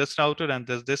router, then this router, and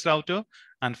this router,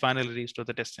 and finally reach to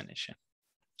the destination.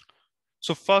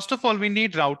 So first of all, we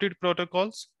need routed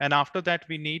protocols. And after that,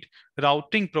 we need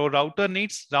router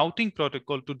needs routing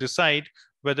protocol to decide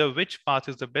whether which path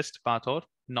is the best path or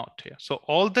not here. So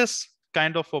all this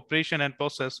kind of operation and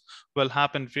process will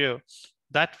happen here.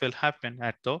 That will happen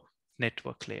at the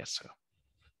network layer.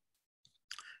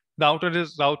 Router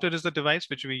is the device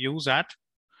which we use at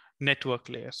network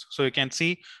layers. So you can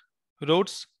see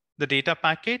routes the data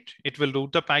packet. It will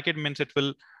route the packet, means it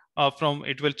will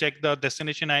it will check the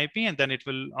destination IP, and then it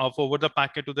will forward the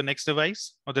packet to the next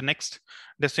device or the next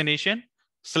destination.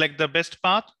 Select the best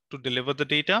path to deliver the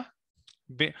data.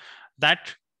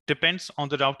 That depends on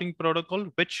the routing protocol.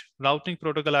 Which routing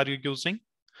protocol are you using?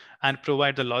 And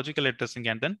provide the logical addressing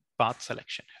and then path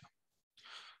selection here.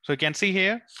 So you can see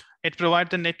here, it provides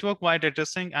the network-wide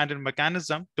addressing and a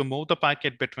mechanism to move the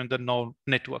packet between the node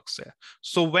networks here.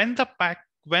 So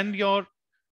when your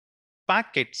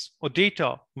packets or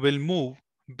data will move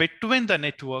between the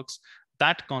networks,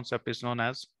 that concept is known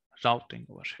as routing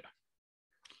over here.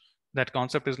 That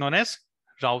concept is known as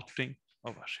routing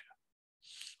over here.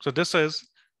 So this is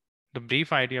the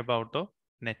brief idea about the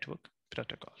network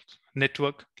protocols,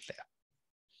 network layer.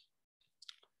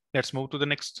 Let's move to the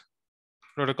next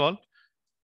protocol,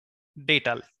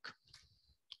 data link.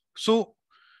 So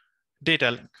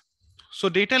data link. So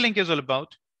data link is all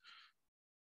about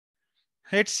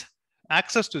its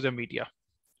access to the media.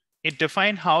 It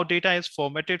defines how data is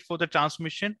formatted for the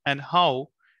transmission and how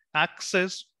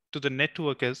access to the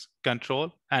network is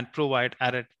controlled and provide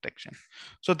error detection.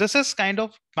 So this is kind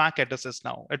of MAC addresses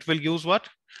now. It will use what?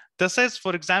 This is,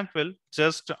 for example,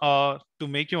 just to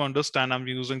make you understand, I'm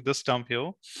using this term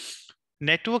here.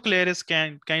 Network layer is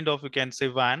kind of, you can say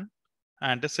WAN,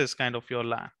 and this is kind of your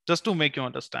LAN, just to make you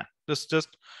understand. This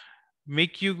just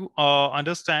make you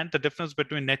understand the difference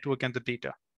between network and the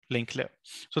data link layer.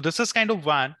 So this is kind of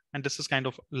WAN and this is kind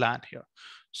of LAN here.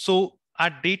 So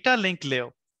at data link layer,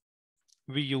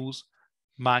 we use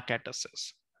MAC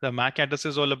addresses. The MAC address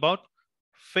is all about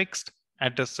fixed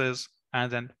addresses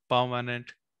and then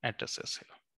permanent addresses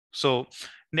here. So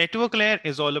network layer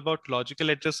is all about logical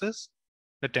addresses.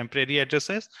 the temporary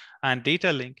addresses, and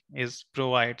data link is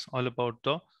provides all about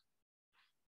the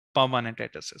permanent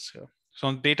addresses here. So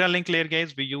on data link layer,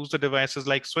 guys, we use the devices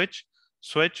like switch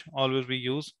always we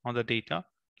use on the data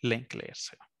link layers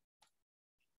here.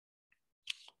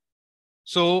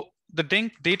 So the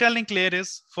data link layer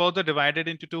is further divided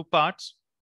into two parts.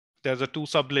 There's a two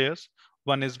sub layers.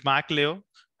 One is MAC layer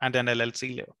and then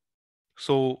LLC layer.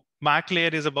 So MAC layer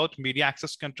is about media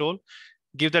access control,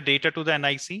 give the data to the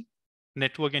NIC,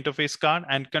 network interface card,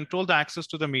 and control the access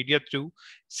to the media through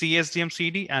CSDM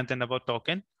CD and then about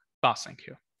token passing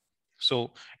here.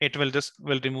 So it will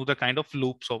remove the kind of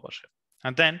loops over here.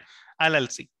 And then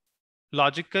LLC,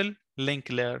 logical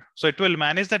link layer. So it will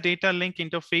manage the data link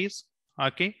interface,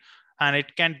 okay? And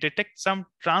it can detect some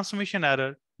transmission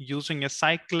error using a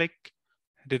cyclic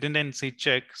redundancy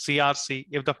check, CRC.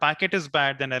 If the packet is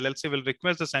bad, then LLC will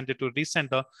request the sender to resend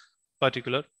the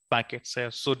particular packet here.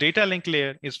 So data link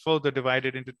layer is further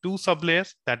divided into two sub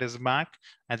layers, that is MAC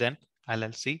and then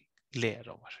LLC layer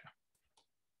over here.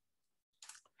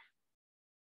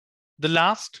 The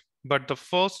last, but the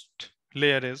first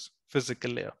layer is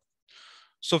physical layer.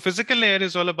 So physical layer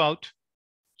is all about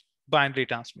binary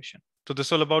transmission. So this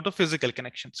is all about the physical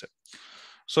connections.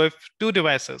 So if two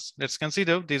devices, let's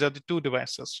consider these are the two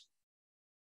devices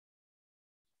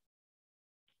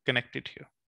connected here.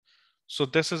 So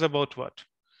this is about what?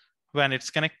 When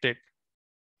it's connected,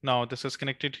 now this is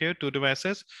connected here, two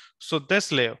devices. So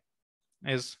this layer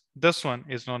is, this one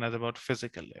is known as about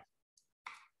physical layer.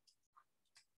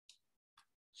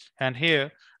 And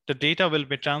here the data will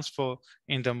be transferred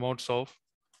in the modes of,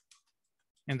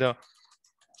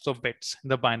 bits,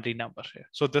 the binary number here.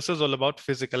 So this is all about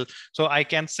physical. So I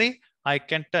can say I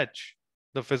can touch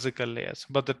the physical layers,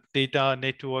 but the data,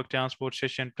 network, transport,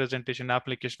 session, presentation,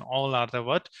 application, all are the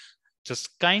what?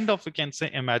 Just kind of, we can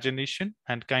say, imagination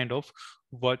and kind of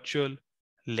virtual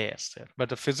layers there. But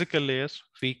the physical layers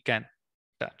we can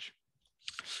touch.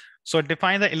 So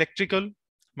define the electrical,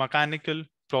 mechanical,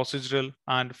 procedural,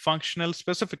 and functional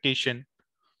specification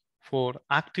for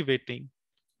activating,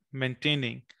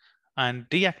 maintaining, and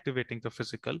deactivating the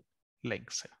physical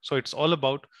links. So it's all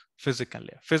about physical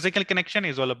layer. Physical connection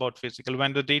is all about physical.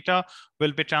 When the data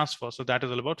will be transferred, so that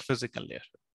is all about physical layer.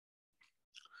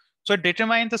 So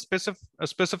determine the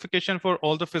specification for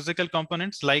all the physical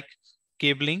components like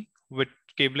cabling. With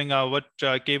cabling, what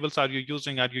cables are you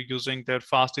using? Are you using their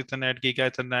fast Ethernet,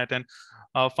 Giga Ethernet, and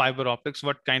fiber optics?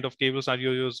 What kind of cables are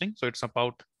you using? So it's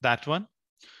about that one.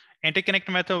 Interconnect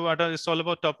method, what is all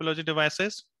about topology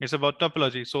devices? It's about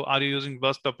topology. So are you using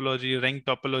bus topology, ring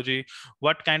topology?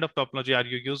 What kind of topology are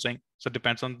you using? So it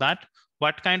depends on that.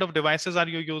 What kind of devices are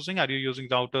you using? Are you using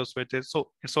routers, switches? So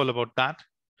it's all about that.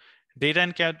 Data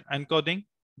encoding,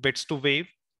 bits to wave,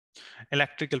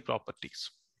 electrical properties.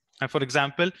 And for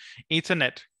example,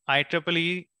 Ethernet,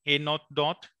 IEEE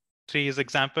 8.0.3 is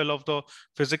example of the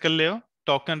physical layer.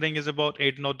 Token ring is about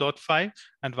 8.0.5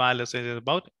 and wireless is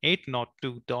about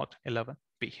 8.2.11p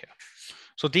here.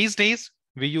 So these days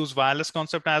we use wireless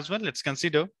concept as well. Let's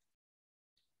consider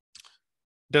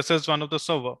this is one of the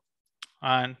server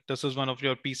and this is one of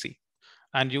your PC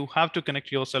and you have to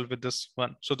connect yourself with this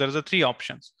one. So there are two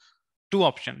options.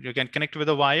 You can connect with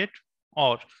a wired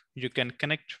or you can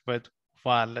connect with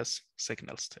wireless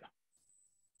signals there.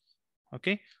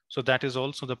 Okay, so that is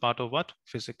also the part of what?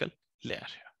 Physical layer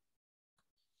here.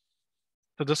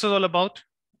 So this is all about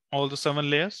all the 7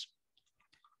 layers.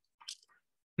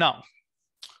 Now,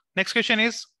 next question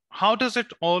is, how does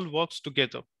it all works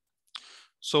together?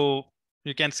 So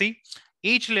you can see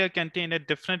each layer contains a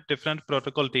different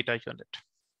protocol data unit.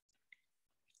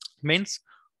 Means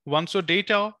once your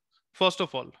data, first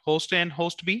of all, host A and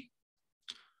host B.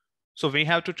 So we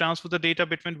have to transfer the data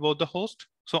between both the host.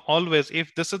 So always,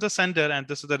 if this is the sender and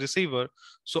this is the receiver,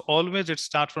 so always it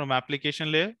starts from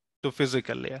application layer to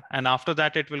physical layer. And after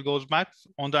that, it will goes back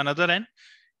on the another end.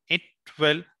 It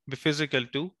will be physical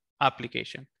to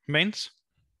application. Means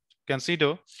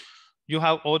consider you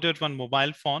have ordered one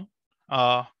mobile phone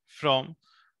from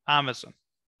Amazon.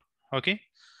 Okay,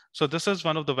 so this is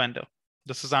one of the vendor.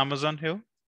 This is Amazon here.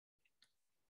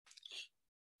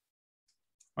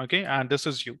 Okay, and this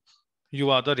is you. You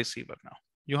are the receiver now.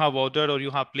 You have ordered or you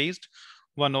have placed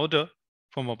one order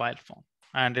for mobile phone,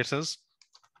 and this is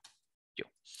you.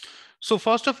 So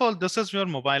first of all, this is your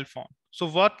mobile phone. So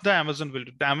what the Amazon will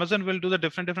do? The Amazon will do the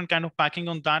different kind of packing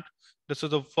on that. This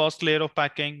is the first layer of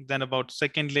packing, then about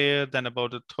second layer, then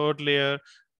about the third layer,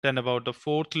 then about the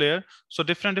fourth layer. So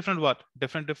different what?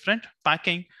 Different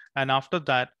packing. And after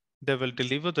that, they will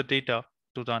deliver the data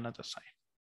to the another side.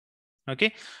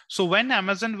 Okay. So when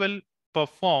Amazon will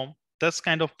perform this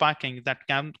kind of packing, that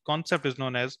concept is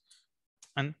known as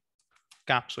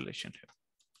encapsulation here.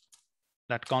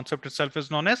 That concept itself is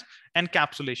known as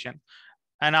encapsulation.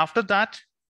 And after that,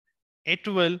 it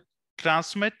will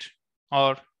transmit,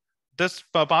 or this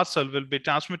parcel will be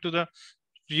transmitted to the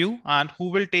you, and who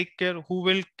will take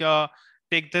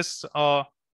take this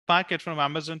packet from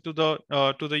Amazon to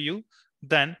the you.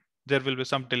 Then there will be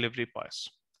some delivery boys.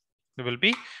 There will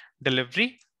be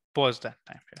delivery boys that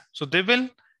time here. So they will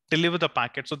deliver the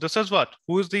packet. So this is what?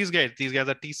 Who is these guys? These guys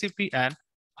are TCP and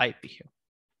IP here.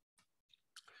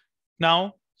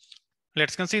 Now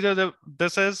let's consider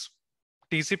this is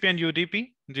TCP and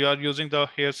UDP. You are using the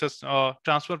here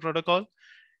transfer protocol.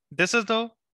 This is the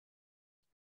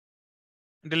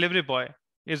delivery boy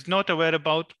is not aware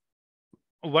about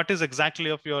what is exactly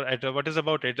of your address. What is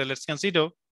about address? Let's consider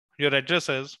your address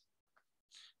is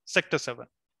Sector 7.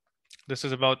 This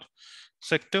is about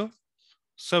Sector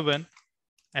 7,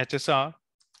 HSR,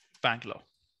 Bangalore.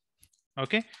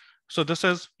 Okay, so this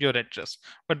is your address.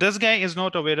 But this guy is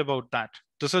not aware about that.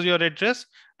 This is your address,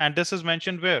 and this is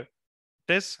mentioned where?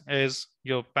 This is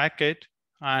your packet,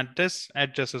 and this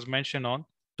address is mentioned on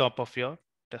top of your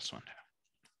this one here.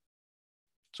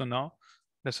 So now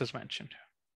this is mentioned here.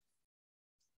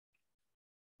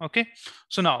 Okay,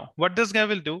 so now what this guy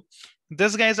will do,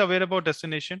 this guy is aware about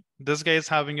destination. This guy is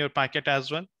having your packet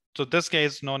as well. So this guy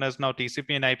is known as now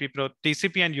TCP and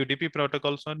TCP and UDP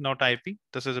protocols, not IP.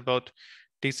 This is about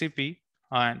TCP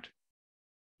and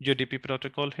UDP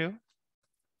protocol here.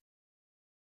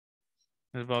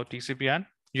 This is about TCP and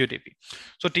UDP.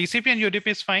 So TCP and UDP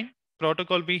is fine.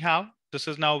 Protocol we have. This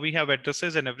is now we have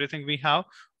addresses and everything we have.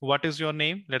 What is your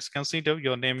name? Let's consider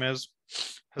your name is,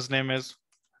 his name is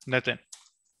Nitin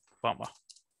Pama.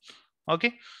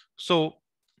 Okay, so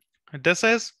this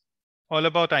is all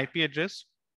about IP address.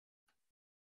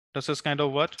 This is kind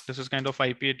of what? This is kind of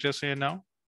IP address here now.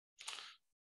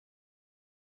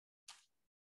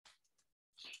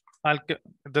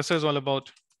 This is all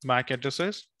about MAC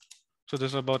addresses. So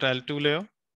this is about L2 layer.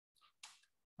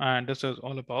 And this is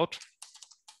all about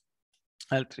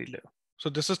L3 layer. So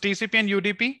this is TCP and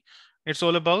UDP. It's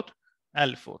all about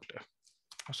L4 layer.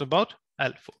 It's about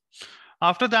L4.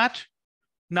 After that,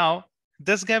 now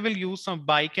this guy will use some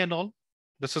bike and all.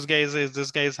 This guy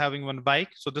is having one bike.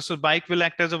 So this bike will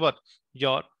act as a what?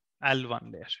 Your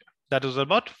L1 layer. That is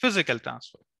about physical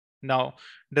transfer. Now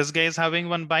this guy is having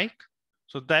one bike.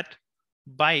 So that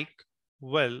bike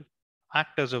will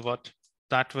act as a what?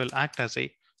 That will act as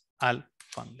a L1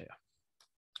 layer.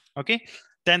 Okay.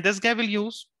 Then this guy will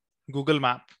use Google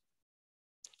Map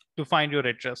to find your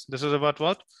address. This is about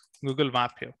what? Google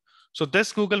Map here. So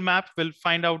this Google Map will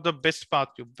find out the best path,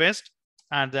 best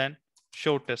and then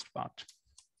shortest path.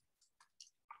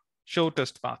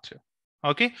 Shortest path here.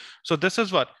 Okay. So this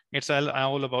is what? It's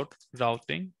all about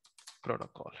routing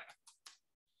protocol.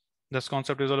 This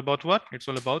concept is all about what? It's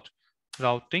all about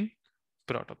routing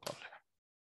protocol.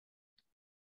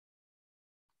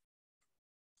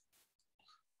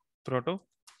 Protocol.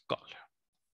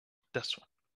 This one.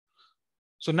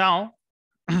 So now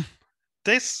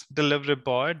this delivery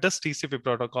boy, this TCP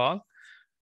protocol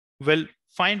will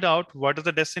find out what is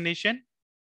the destination.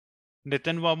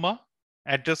 Nitin Verma,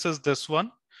 address is this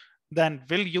one. Then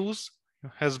will use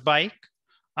his bike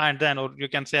and then, or you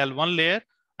can say L1 layer,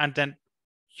 and then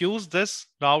use this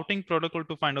routing protocol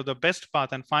to find out the best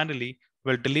path, and finally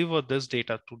will deliver this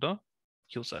data to the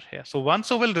user here. So once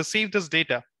you will receive this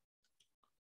data,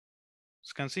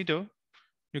 let's consider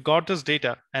you got this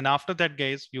data, and after that,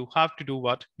 guys, you have to do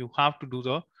what? You have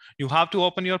to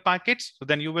open your packets. So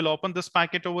then you will open this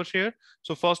packet over here.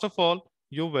 So first of all,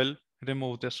 you will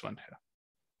remove this one here.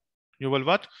 You will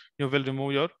what? You will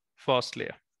remove your first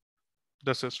layer.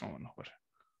 This is one over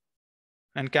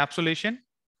here. Encapsulation.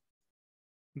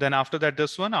 Then after that,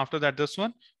 this one, after that, this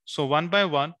one. So one by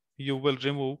one, you will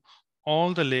remove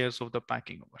all the layers of the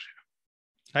packing over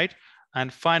here, right?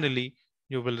 And finally,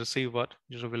 you will receive what?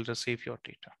 You will receive your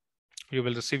data. You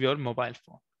will receive your mobile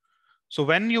phone. So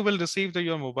when you will receive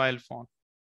your mobile phone,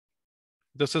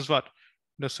 this is what?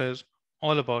 This is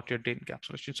all about your data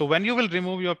encapsulation. So when you will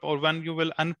remove or when you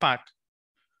will unpack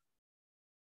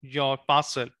your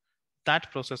parcel, that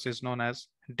process is known as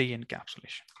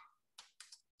de-encapsulation.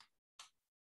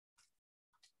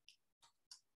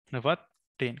 What?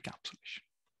 De-encapsulation.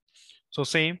 So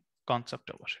same concept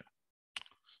over here.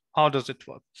 How does it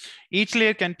work? Each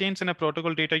layer contains in a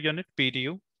protocol data unit,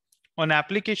 PDU. On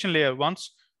application layer,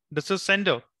 once this is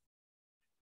sender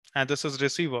and this is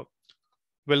receiver,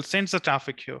 will send the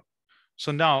traffic here.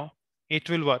 So now it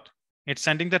will what? It's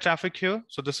sending the traffic here.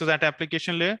 So this is at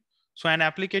application layer. So an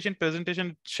application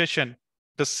presentation session,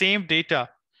 the same data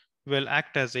will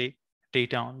act as a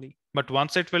data only. But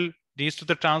once it will reach to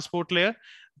the transport layer,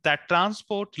 that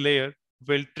transport layer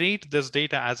will treat this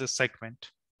data as a segment.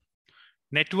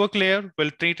 Network layer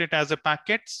will treat it as a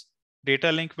packets,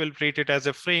 data link will treat it as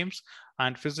a frames,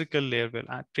 and physical layer will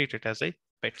treat it as a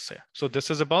bits here. So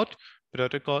this is about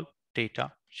protocol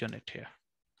data unit here.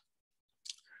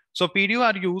 So PDU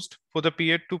are used for the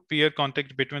peer-to-peer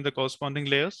contact between the corresponding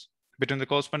layers,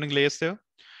 there.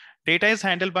 Data is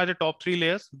handled by the top 3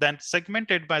 layers, then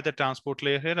segmented by the transport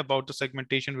layer here. About the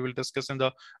segmentation, we will discuss in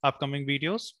the upcoming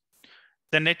videos.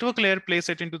 The network layer places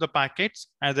it into the packets,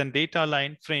 and then data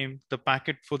line frame the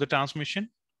packet for the transmission.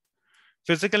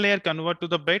 Physical layer convert to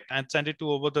the bit and send it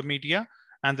to over the media,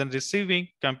 and then receiving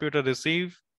computer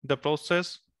receive the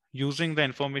process using the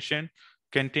information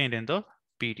contained in the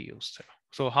PDUs.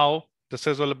 So how this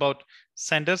is all about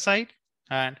sender side,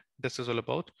 and this is all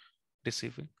about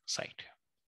receiving side.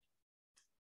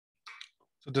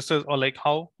 So this is all like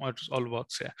how it all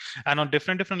works here. And on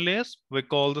different layers, we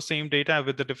call the same data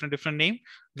with the different name.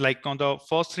 Like on the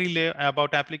first 3 layer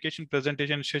about application,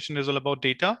 presentation, session is all about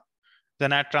data.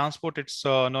 Then at transport, it's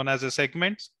known as a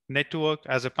segment, network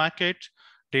as a packet,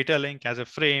 data link as a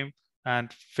frame,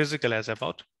 and physical as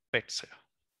about bits here.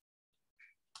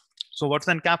 So what's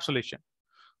the encapsulation?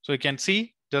 So you can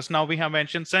see just now we have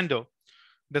mentioned sender.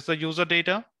 This is the user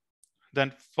data.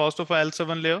 Then first of all,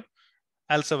 L7 layer,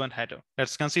 L7 header.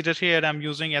 Let's consider here I'm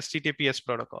using HTTPS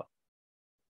protocol.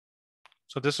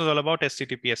 So this is all about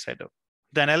HTTPS header.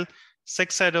 Then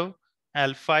L6 header,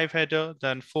 L5 header,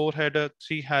 then 4 header,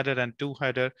 3 header, and 2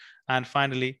 header. And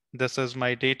finally, this is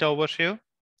my data over here.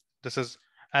 This is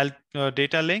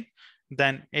data link.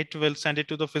 Then it will send it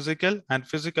to the physical, and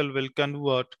physical will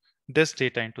convert this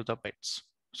data into the bits.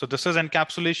 So this is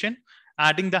encapsulation,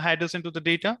 adding the headers into the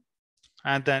data.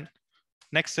 And then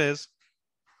next is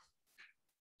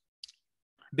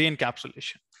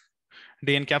de-encapsulation.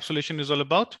 De-encapsulation is all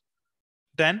about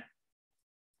then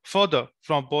further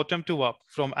from bottom to up,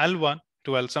 from L1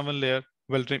 to L7 layer,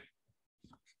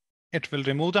 it will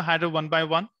remove the header one by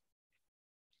one.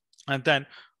 And then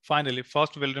finally,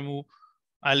 first we'll remove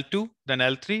L2, then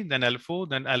L3, then L4,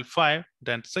 then L5,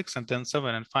 then 6, and then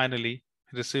 7. And finally,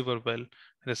 receiver will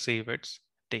receive its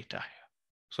data here.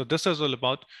 So this is all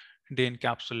about the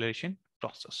encapsulation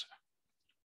process.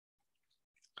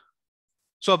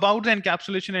 So about the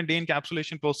encapsulation and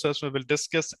de-encapsulation process, we will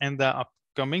discuss in the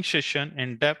upcoming session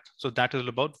in depth. So that is all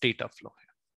about data flow here.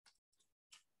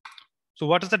 So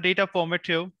what is the data format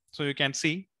here? So you can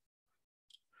see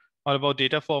all about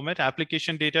data format,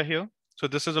 application data here. So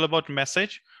this is all about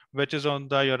message, which is on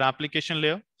your application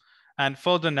layer. And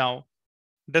further now,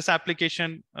 this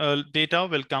application data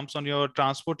will comes on your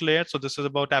transport layer. So this is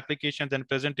about application, then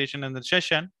presentation, and then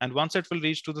session. And once it will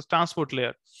reach to the transport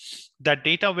layer, that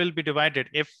data will be divided.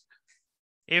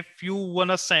 If you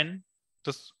want to send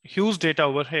this huge data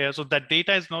over here, so that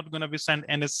data is not going to be sent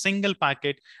in a single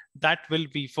packet. That will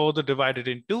be further divided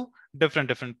into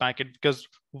different packets, because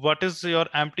what is your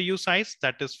MTU size?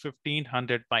 That is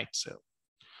 1500 bytes here.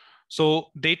 So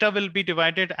data will be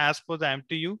divided as per the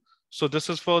MTU. So this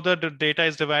is further, the data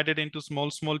is divided into small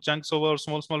chunks over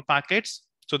small packets.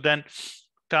 So then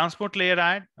transport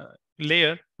layer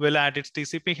will add its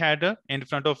TCP header in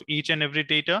front of each and every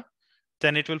data.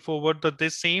 Then it will forward all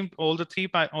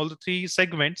the three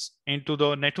segments into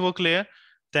the network layer.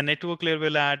 The network layer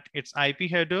will add its IP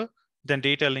header. Then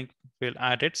data link will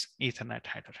add its Ethernet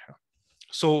header here.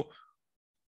 So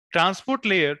transport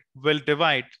layer will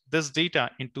divide this data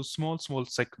into small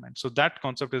segments. So that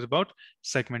concept is about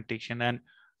segmentation. And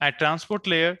at transport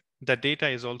layer, the data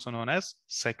is also known as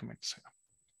segments.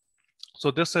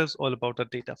 So this is all about the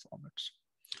data formats.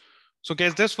 So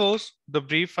guys, this was the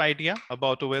brief idea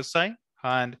about OSI.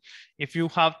 And if you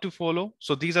have to follow,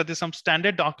 so these are some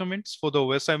standard documents for the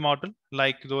OSI model.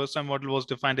 Like the OSI model was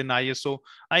defined in ISO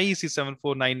IEC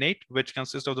 7498, which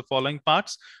consists of the following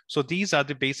parts. So these are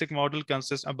the basic model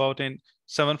consists about in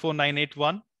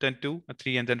 74981, then 2,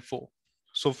 3, and then 4.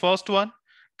 So first one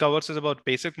covers is about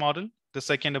basic model. The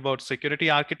second about security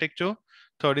architecture.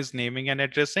 Third is naming and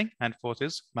addressing. And fourth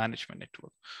is management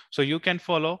network. So you can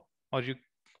follow, or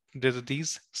there's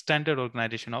these standard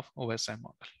organization of OSI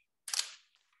model.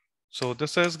 So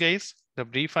this is, guys, the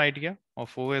brief idea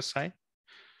of OSI.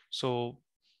 So,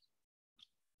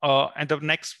 and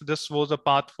this was the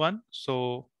part 1.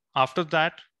 So after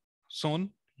that, soon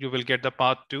you will get the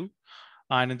part 2.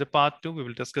 And in the part 2, we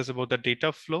will discuss about the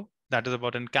data flow. That is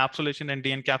about encapsulation and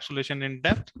de-encapsulation in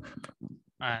depth.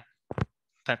 And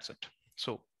that's it.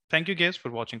 So thank you guys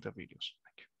for watching the videos.